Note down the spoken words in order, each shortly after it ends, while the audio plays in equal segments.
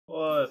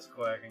What's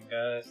quacking,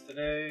 guys?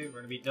 Today we're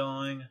going to be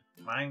doing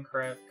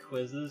Minecraft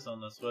quizzes on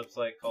this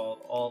website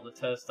called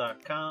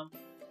allthetest.com.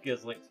 You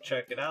guys like to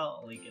check it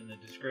out, link in the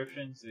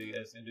description so you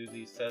guys can do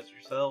these tests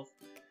yourself,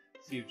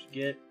 see what you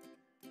get.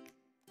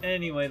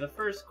 Anyway, the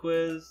first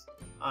quiz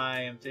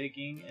I am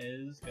taking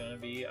is going to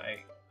be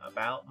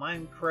about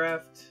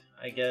Minecraft,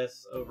 I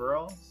guess,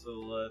 overall. So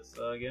let's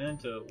get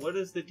into it. What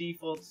is the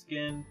default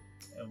skin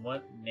and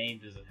what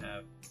name does it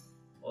have?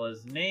 Well,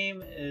 his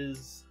name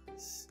is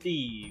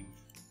Steve,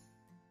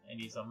 and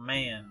he's a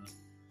man.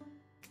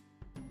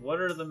 What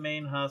are the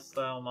main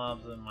hostile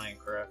mobs in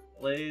Minecraft?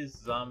 Blaze,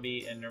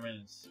 zombie,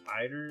 enderman, and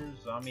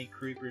spiders. Zombie,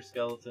 creeper,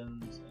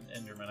 skeletons, and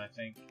enderman, I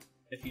think.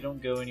 If you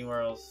don't go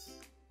anywhere else,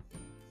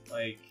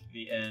 like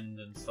the end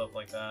and stuff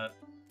like that.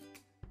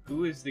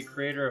 Who is the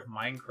creator of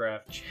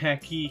Minecraft?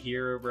 Jackie,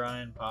 Hero,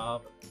 Brian,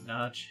 Bob,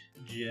 Notch,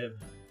 Jib.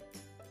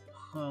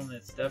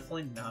 It's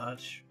definitely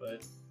Notch,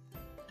 but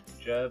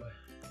Jeb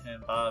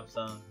and Bob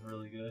sound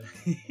really good.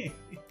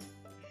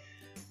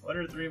 What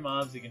are 3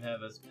 mobs you can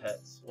have as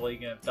pets? Well, you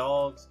can have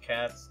dogs,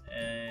 cats,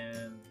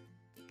 and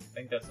I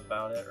think that's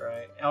about it,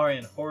 right? Oh,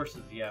 and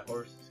horses. Yeah,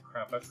 horses.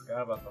 Crap, I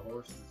forgot about the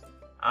horses.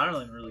 I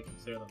don't even really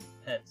consider them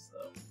pets,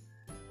 though.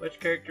 Which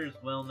character is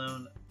well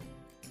known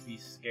to be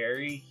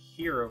scary?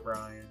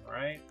 Herobrine,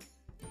 right?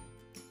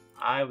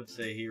 I would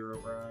say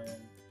Herobrine.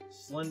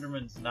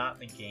 Slenderman's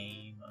not in the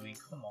game. I mean,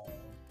 come on.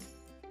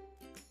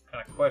 What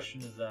kind of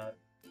question is that?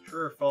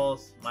 True or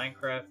false?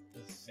 Minecraft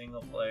is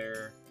single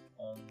player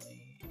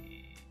only.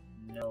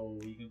 No,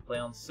 you can play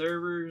on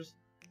servers.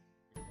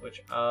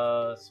 Which,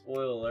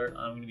 spoiler alert,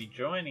 I'm going to be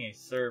joining a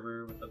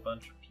server with a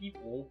bunch of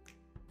people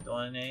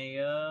doing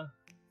a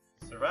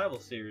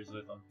survival series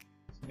with them.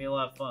 It's going to be a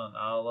lot of fun.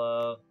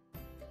 I'll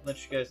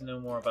let you guys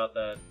know more about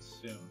that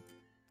soon.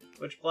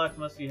 Which block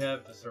must you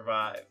have to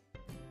survive?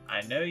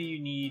 I know you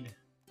need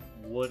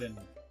wood and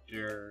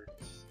dirt.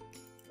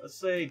 Let's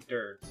say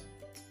dirt.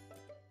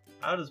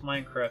 How does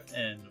Minecraft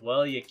end?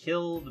 Well, you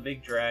kill the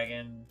big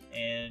dragon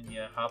and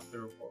you hop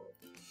through a portal.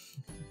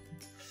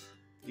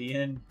 The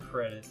end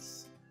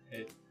credits.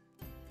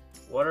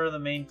 What are the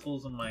main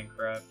tools in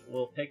Minecraft?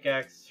 Well,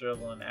 pickaxe,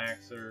 shovel, and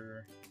axe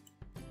are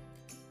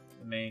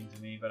the main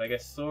to me, but I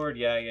guess sword,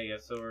 yeah,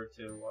 sword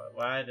too.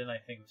 Why didn't I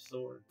think of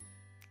sword?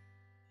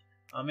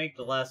 I'll make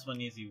the last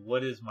one easy.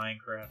 What is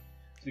Minecraft?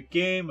 It's a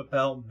game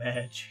about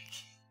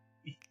magic.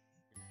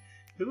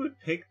 Who would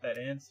pick that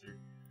answer?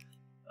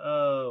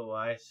 Oh,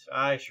 I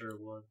sure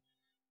would.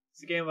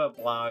 It's a game about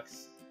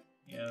blocks,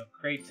 you know,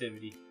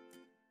 creativity.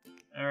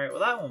 Alright, well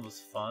that one was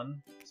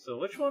fun. So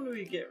which one do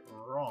we get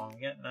wrong?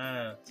 We got 9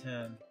 out of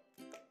 10.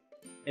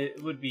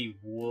 It would be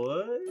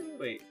wood?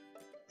 Wait,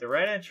 the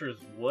right answer is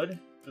wood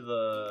for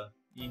the...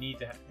 You need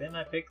to... Didn't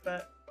I pick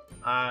that?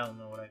 I don't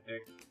know what I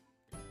picked.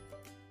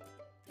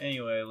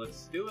 Anyway,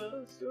 let's do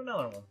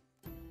another one.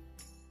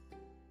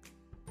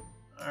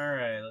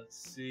 Alright, let's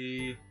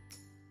see.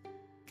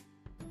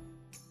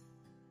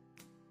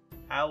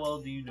 How well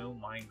do you know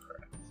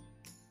Minecraft?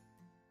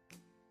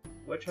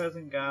 Which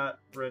hasn't got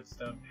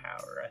redstone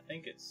power? I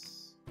think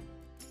it's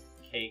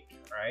cake,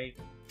 right?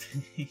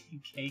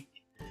 Cake.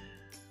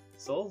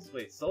 Soul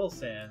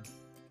sand.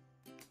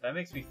 That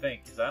makes me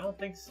think, because I don't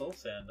think soul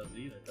sand does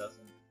either, does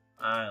it?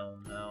 I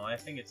don't know. I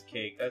think it's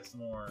cake. That's the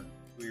more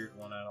weird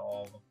one out of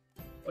all of them.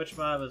 Which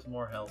mob has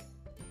more health?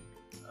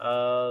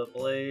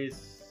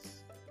 Blaze,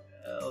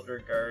 Elder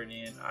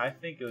Guardian. I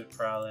think it would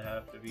probably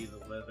have to be the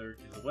Wither,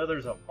 because the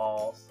Wither's a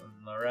boss,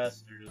 and the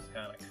rest are just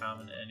kind of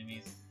common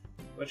enemies.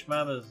 Which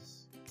mob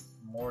has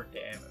more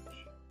damage?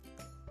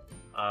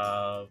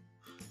 I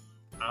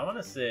want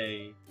to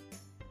say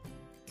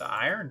the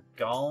Iron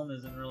Golem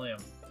isn't really a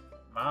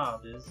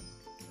mob, is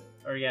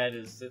it? Or yeah, it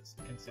is. It's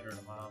considered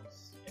a mob.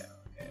 Yeah,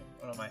 okay.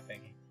 What am I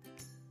thinking?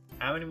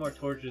 How many more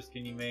torches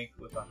can you make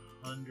with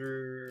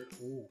 100?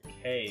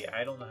 Okay,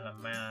 I don't know how to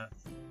math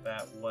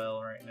that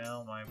well right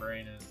now. My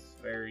brain is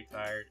very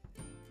tired.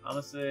 I'm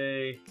gonna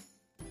say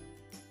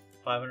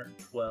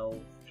 512,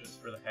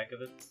 just for the heck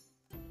of it.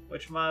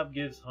 Which mob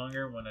gives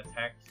hunger when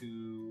attacked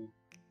to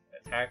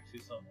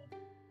someone?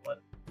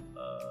 What?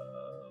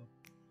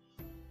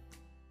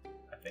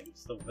 I think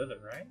it's the Wither,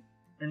 right?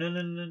 Or no,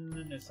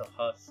 it's a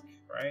husk,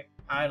 right?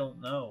 I don't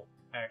know,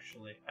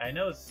 actually. I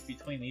know it's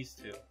between these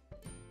two.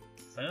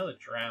 I know the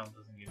drown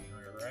doesn't give you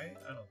hunger, right?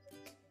 I don't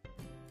think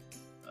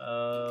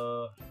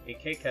so. A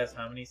cake has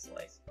how many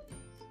slices?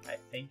 I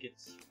think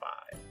it's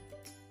 5.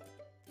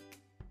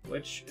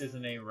 Which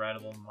isn't a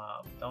rideable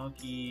mob?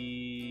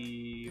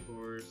 Donkey,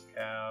 horse,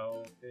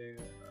 cow,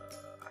 pig.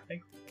 I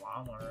think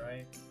llama,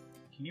 right?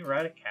 Can you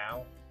ride a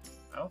cow?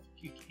 I don't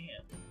think you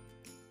can.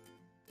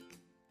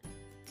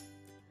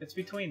 It's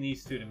between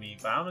these two to me,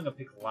 but I'm gonna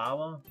pick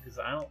llama because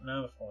I don't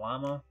know if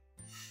llama.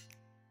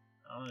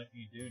 I don't know if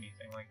you do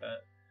anything like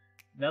that.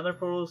 Nether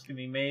portals can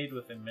be made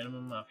with a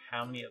minimum of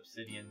how many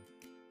obsidian?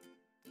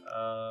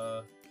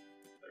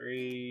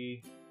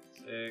 3,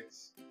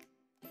 6,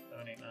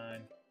 7, 8,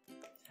 9,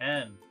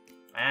 10.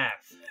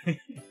 Math. Math.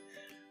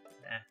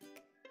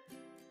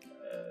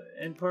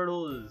 End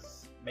portal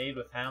is made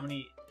with how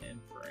many end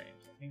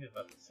frames? I think it's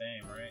about the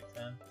same, right?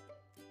 10.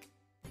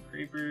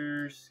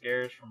 Creepers,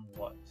 scares from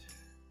what?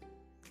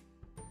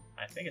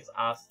 I think it's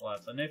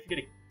ocelots. I know if you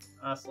get an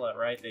ocelot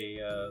right, they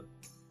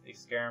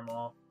scare them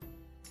off.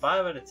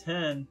 5 out of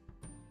 10.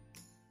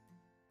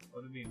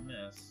 What did we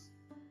miss?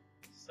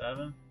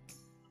 7?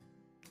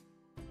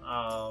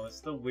 Oh,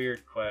 it's the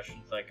weird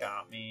questions that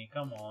got me.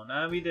 Come on.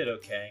 Nah, we did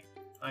okay.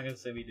 I'm not gonna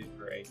say we did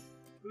great.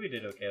 But we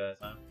did okay that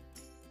time.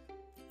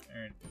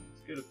 Alright,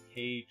 let's go to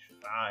page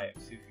 5.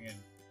 See if we can...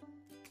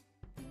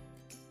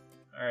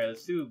 Alright,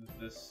 let's do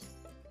this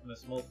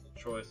multiple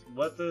choice.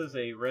 What does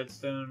a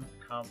redstone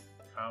I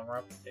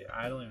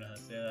don't even know how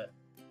to say that.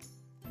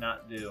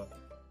 Not do.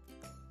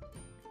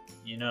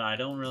 You know, I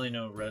don't really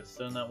know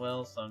redstone that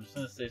well, so I'm just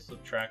gonna say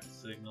subtract the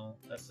signal.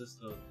 That's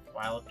just a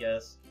wild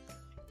guess.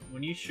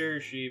 When you shear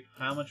a sheep,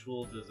 how much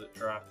wool does it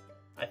drop?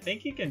 I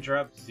think you can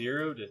drop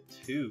 0 to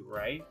 2,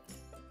 right?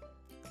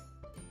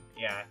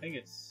 Yeah, I think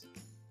it's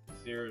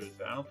 0 to 2.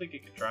 I don't think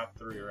it could drop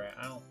 3, right?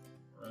 I don't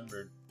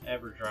remember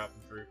ever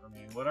dropping 3 for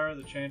me. What are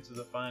the chances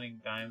of finding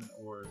diamond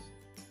ores?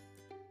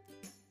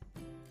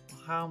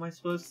 How am I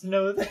supposed to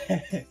know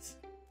that?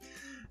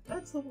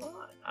 That's a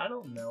lot. I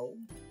don't know.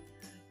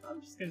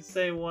 I'm just gonna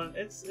say one.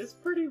 It's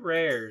pretty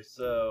rare,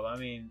 so I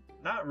mean,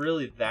 not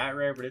really that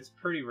rare, but it's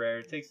pretty rare.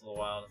 It takes a little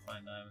while to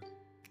find diamonds.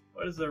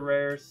 What is the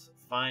rarest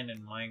find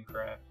in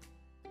Minecraft?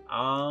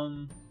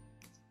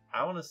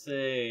 I want to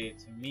say,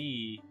 to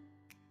me,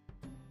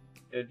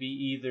 it would be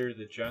either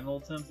the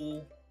jungle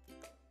temple,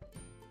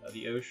 or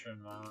the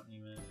ocean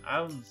monument.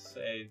 I would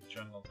say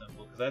jungle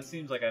temple because that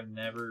seems like I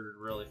never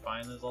really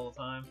find those all the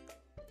time.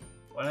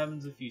 What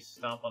happens if you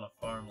stomp on a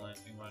farmland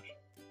too much?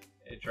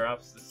 It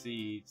drops the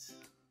seeds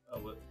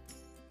of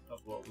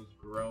what was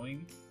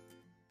growing.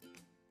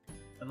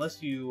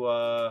 Unless you,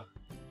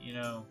 you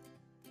know,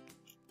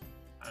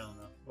 I don't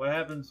know. What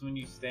happens when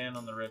you stand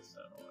on the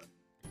redstone ore?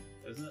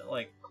 Doesn't it,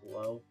 like,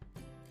 glow?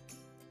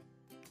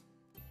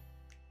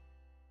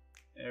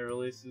 It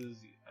releases...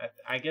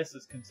 I guess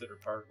it's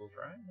considered particles,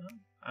 right? No?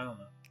 I don't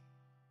know.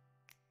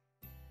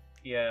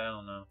 Yeah, I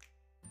don't know.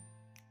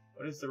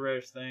 What is the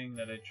rarest thing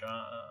that a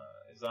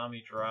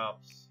zombie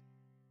drops?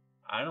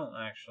 I don't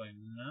actually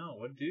know.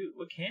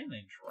 What can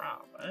they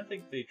drop? I don't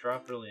think they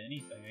drop really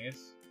anything. I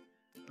guess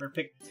I'm gonna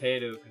pick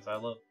potato because I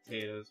love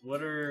potatoes.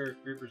 What are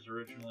creepers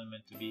originally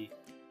meant to be?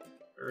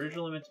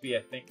 Originally meant to be,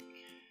 I think,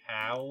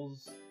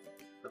 cows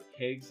or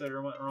pigs that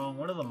went wrong.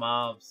 One of the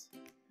mobs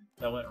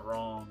that went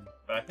wrong,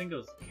 but I think it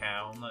was a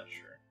cow. I'm not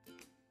sure.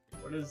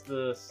 What is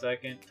the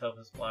second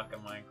toughest block in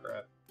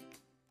Minecraft?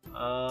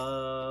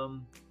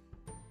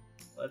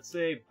 Let's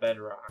say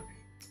bedrock.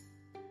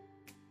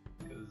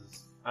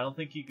 Because I don't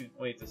think you can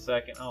wait the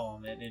second. Oh,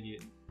 I'm an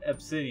idiot.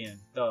 Obsidian,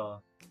 duh.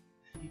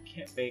 You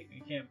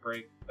can't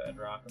break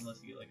bedrock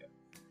unless you get like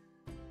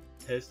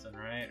a piston,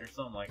 right? Or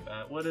something like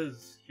that. What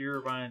is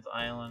Herobrine's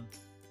Island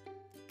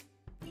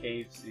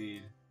cave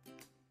seed?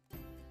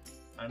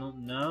 I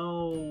don't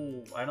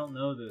know. I don't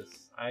know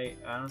this. I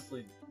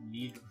honestly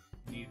need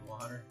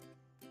water.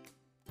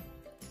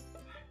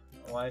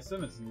 Well, I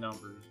assume it's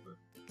numbers, but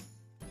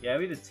yeah,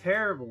 we did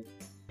terrible.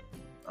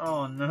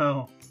 Oh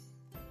no.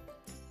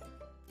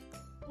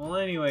 Well,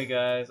 anyway,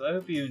 guys, I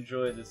hope you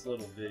enjoyed this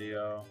little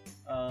video.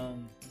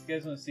 If you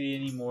guys want to see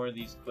any more of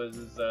these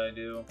quizzes that I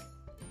do,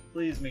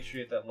 please make sure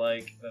you hit that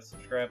like, that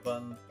subscribe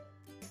button,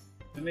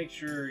 to make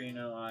sure, you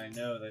know, I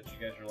know that you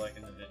guys are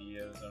liking the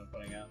videos I'm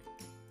putting out.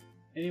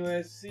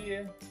 Anyways, see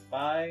ya.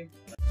 Bye.